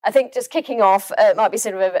I think just kicking off, it might be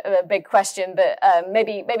sort of a big question, but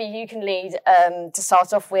maybe you can lead to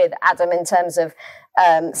start off with, Adam, in terms of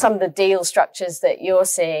some of the deal structures that you're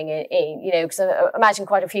seeing, because I imagine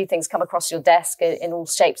quite a few things come across your desk in all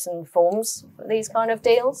shapes and forms for these kind of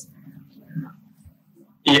deals.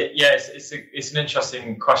 Yes, it's an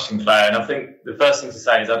interesting question, Claire. And I think the first thing to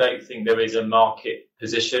say is I don't think there is a market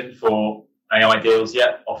position for AI deals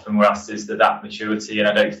yet. Often we're asked, is there that maturity? And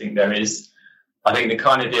I don't think there is. I think the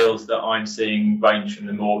kind of deals that I'm seeing range from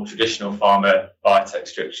the more traditional pharma biotech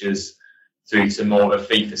structures through to more of a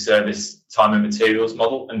fee-for-service time and materials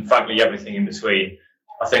model, and frankly, everything in between.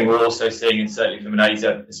 I think we're also seeing, and certainly from an AZ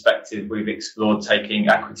perspective, we've explored taking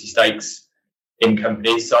equity stakes in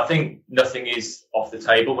companies. So I think nothing is off the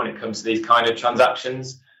table when it comes to these kind of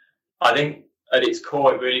transactions. I think at its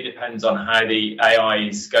core, it really depends on how the AI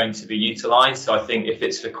is going to be utilised. So I think if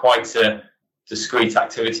it's for quite a discrete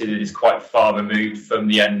activity that is quite far removed from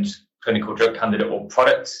the end clinical drug candidate or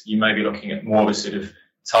product, you may be looking at more of a sort of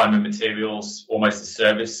time and materials, almost a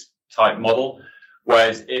service type model.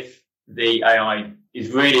 Whereas if the AI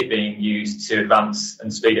is really being used to advance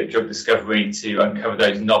and speed up drug discovery to uncover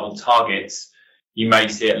those novel targets, you may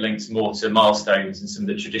see it linked more to milestones and some of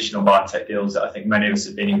the traditional biotech deals that I think many of us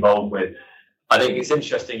have been involved with. I think it's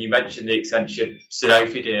interesting you mentioned the Accenture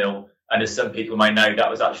Sanofi deal. And as some people may know,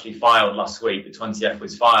 that was actually filed last week. The 20th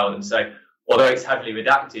was filed. And so although it's heavily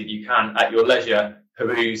redacted, you can, at your leisure,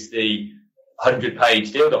 peruse the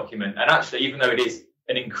 100-page deal document. And actually, even though it is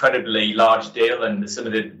an incredibly large deal and some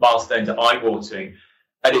of the milestones are eye-watering,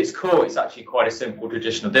 at its core, it's actually quite a simple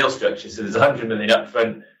traditional deal structure. So there's 100 million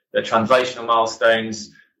upfront, the translational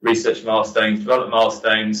milestones, research milestones, development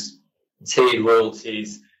milestones, tiered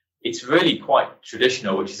royalties. It's really quite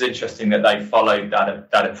traditional, which is interesting that they followed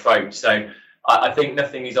that approach. So I think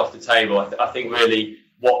nothing is off the table. I think really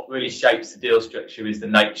what really shapes the deal structure is the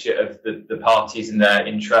nature of the parties and their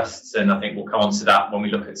interests. And I think we'll come on to that when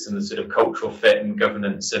we look at some of the sort of cultural fit and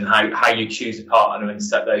governance and how you choose a partner and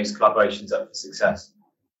set those collaborations up for success.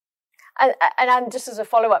 And just as a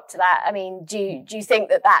follow-up to that, I mean, do you think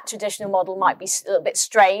that traditional model might be a little bit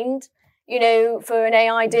strained, for an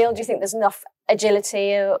AI deal? Do you think there's enough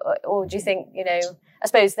agility, or do you think, I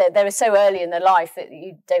suppose they're so early in their life that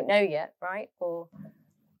you don't know yet, right? Or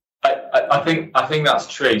I think that's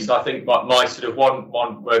true. So I think my sort of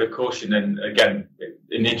one word of caution, and again,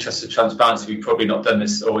 in the interest of transparency, we've probably not done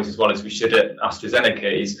this always as well as we should at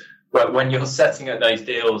AstraZeneca, is when you're setting up those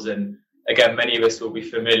deals, and again, many of us will be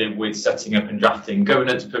familiar with setting up and drafting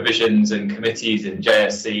governance provisions and committees and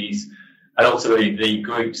JSCs, and ultimately the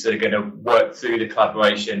groups that are going to work through the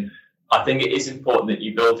collaboration. I think it is important that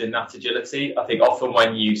you build in that agility. I think often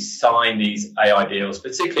when you sign these AI deals,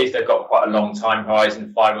 particularly if they've got quite a long time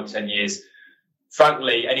horizon, 5 or 10 years,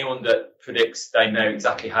 frankly, anyone that predicts they know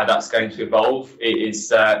exactly how that's going to evolve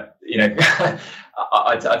is, I'd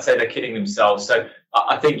say they're kidding themselves. So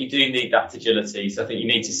I think you do need that agility. So I think you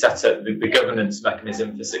need to set up the governance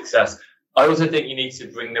mechanism for success. I also think you need to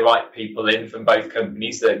bring the right people in from both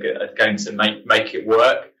companies that are going to make it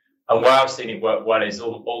work. And where I've seen it work well is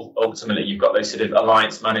ultimately you've got those sort of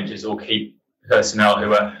alliance managers or key personnel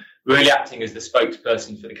who are really acting as the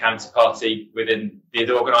spokesperson for the counterparty within the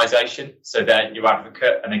organisation. So they're your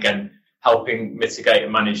advocate, and again, helping mitigate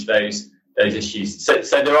and manage those issues.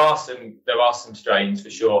 So there are some strains for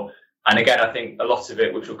sure. And again, I think a lot of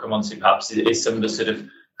it, which we'll come on to perhaps, is some of the sort of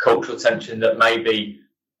cultural tension that maybe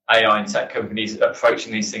AI and tech companies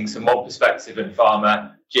approaching these things from one perspective, and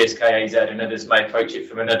pharma, GSK, AZ and others may approach it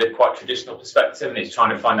from another quite traditional perspective, and it's trying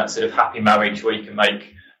to find that sort of happy marriage where you can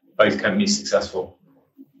make both companies successful.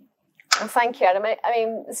 Well, thank you, Adam. I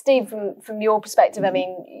mean, Steve, from your perspective, I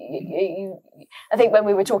mean, I think when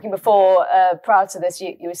we were talking before, prior to this,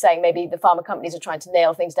 you were saying maybe the pharma companies are trying to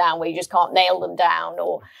nail things down where you just can't nail them down,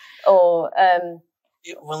 Well,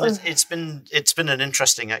 it's been an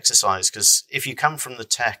interesting exercise, because if you come from the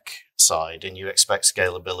tech side and you expect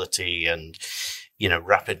scalability and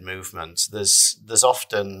rapid movement, there's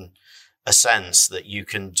often a sense that you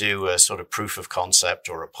can do a sort of proof of concept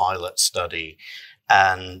or a pilot study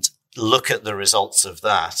and look at the results of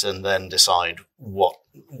that and then decide what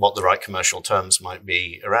the right commercial terms might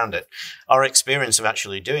be around it. Our experience of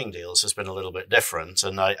actually doing deals has been a little bit different,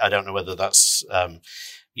 and I don't know whether that's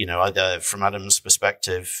either from Adam's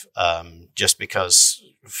perspective, just because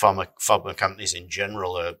pharma companies in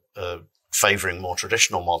general are favouring more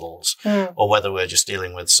traditional models, or whether we're just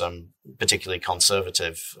dealing with some particularly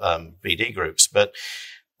conservative BD groups. But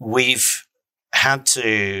we've had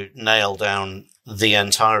to nail down the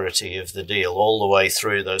entirety of the deal all the way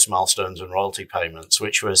through those milestones and royalty payments,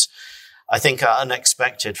 which was, I think,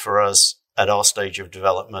 unexpected for us at our stage of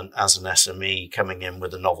development as an SME coming in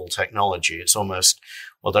with a novel technology, it's almost,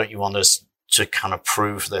 well, don't you want us to kind of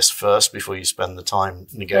prove this first before you spend the time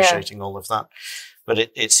negotiating all of that? But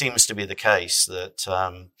it seems to be the case that,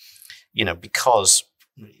 because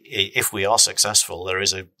if we are successful, there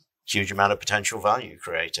is a huge amount of potential value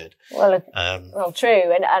created. Well,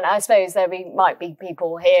 true. And I suppose might be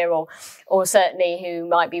people here or certainly who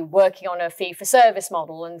might be working on a fee for service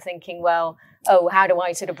model and thinking, well, how do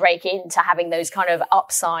I sort of break into having those kind of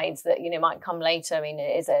upsides that, might come later? I mean,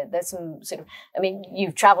 there's some sort of,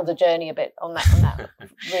 you've traveled a journey a bit on that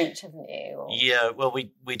route, haven't you? Or... Yeah, well,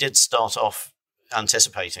 we did start off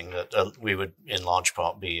anticipating that we would in large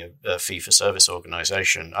part be a fee-for-service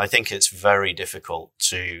organization. I think it's very difficult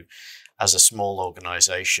to, as a small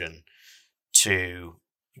organization, to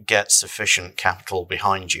get sufficient capital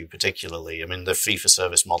behind you, particularly. I mean, the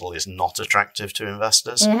fee-for-service model is not attractive to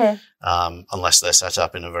investors unless they're set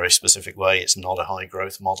up in a very specific way. It's not a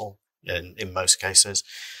high-growth model in most cases.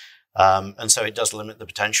 And so it does limit the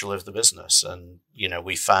potential of the business. And,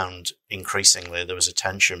 we found increasingly there was a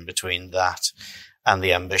tension between that and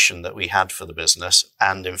the ambition that we had for the business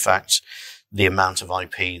and, in fact, the amount of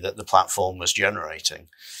IP that the platform was generating.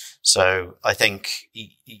 So I think,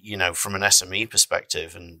 from an SME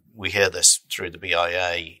perspective, and we hear this through the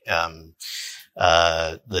BIA,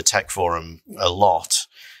 the Tech Forum a lot,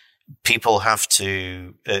 people in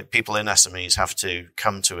SMEs have to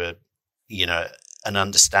come to an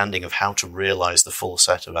understanding of how to realize the full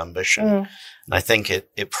set of ambition. And I think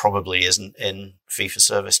it probably isn't in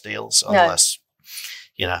fee-for-service deals unless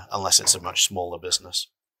it's a much smaller business.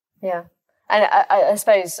 Yeah. And I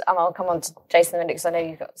suppose I'll come on to Jason in a minute because I know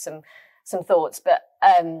you've got some thoughts, but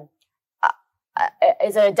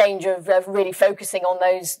is there a danger of really focusing on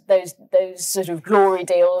those sort of glory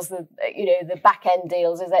deals, the back end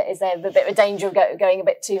deals? Is there a bit of a danger of going a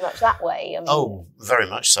bit too much that way? Very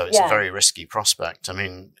much so. It's a very risky prospect. I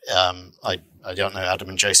mean, I don't know, Adam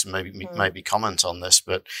and Jason maybe comment on this,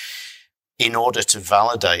 but in order to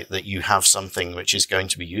validate that you have something which is going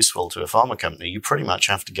to be useful to a pharma company, you pretty much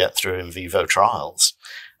have to get through in vivo trials.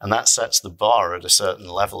 And that sets the bar at a certain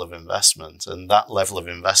level of investment. And that level of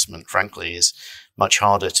investment, frankly, is much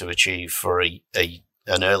harder to achieve for an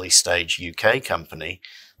early stage UK company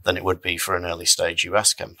than it would be for an early stage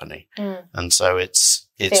US company. And so it's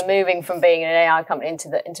so moving from being an AI company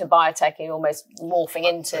into biotech and almost morphing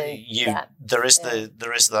into that. There is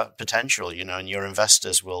that potential, and your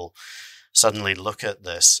investors will suddenly look at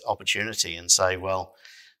this opportunity and say, well,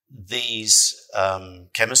 these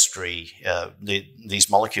chemistry, these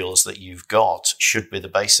molecules that you've got should be the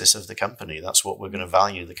basis of the company. That's what we're going to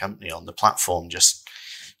value the company on. The platform just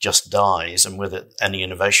dies, and with it, any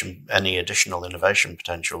additional innovation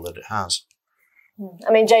potential that it has.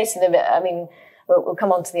 I mean, Jason, we'll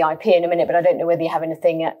come on to the IP in a minute, but I don't know whether you have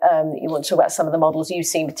anything that you want to talk about some of the models you've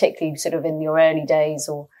seen, particularly sort of in your early days,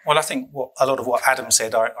 or. Well, I think a lot of what Adam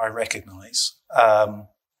said, I recognise.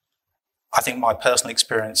 I think my personal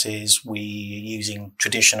experience is we're using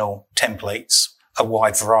traditional templates, a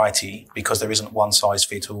wide variety, because there isn't one size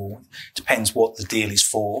fit all. Depends what the deal is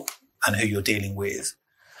for and who you're dealing with.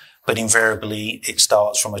 But invariably, it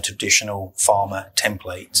starts from a traditional pharma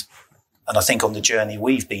template. And I think on the journey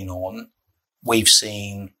we've been on, we've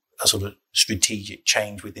seen a sort of strategic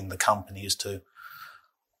change within the company as to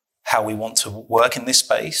how we want to work in this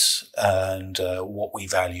space and what we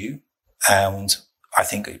value. And I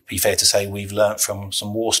think it'd be fair to say we've learnt from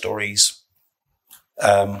some war stories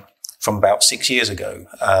from about 6 years ago,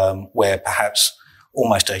 where perhaps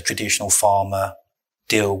almost a traditional pharma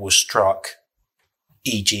deal was struck,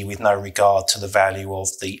 e.g. with no regard to the value of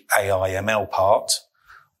the AI ML part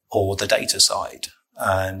or the data side.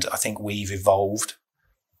 And I think we've evolved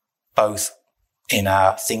both in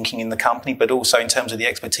our thinking in the company, but also in terms of the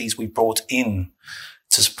expertise we brought in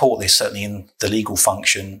to support this, certainly in the legal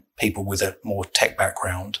function, people with a more tech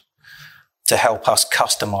background, to help us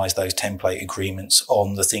customize those template agreements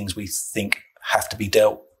on the things we think have to be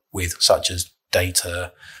dealt with, such as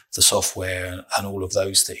data, the software, and all of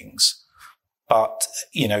those things. But,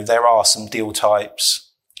 there are some deal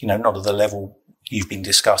types, not at the level you've been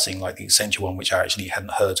discussing, like the Accenture one, which I actually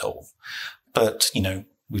hadn't heard of. But,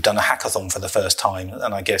 we've done a hackathon for the first time.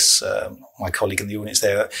 And I guess my colleague in the audience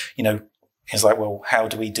there, is like, well, how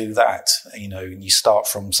do we do that? You start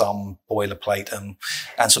from some boilerplate and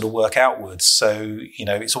sort of work outwards. So,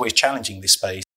 it's always challenging, this space.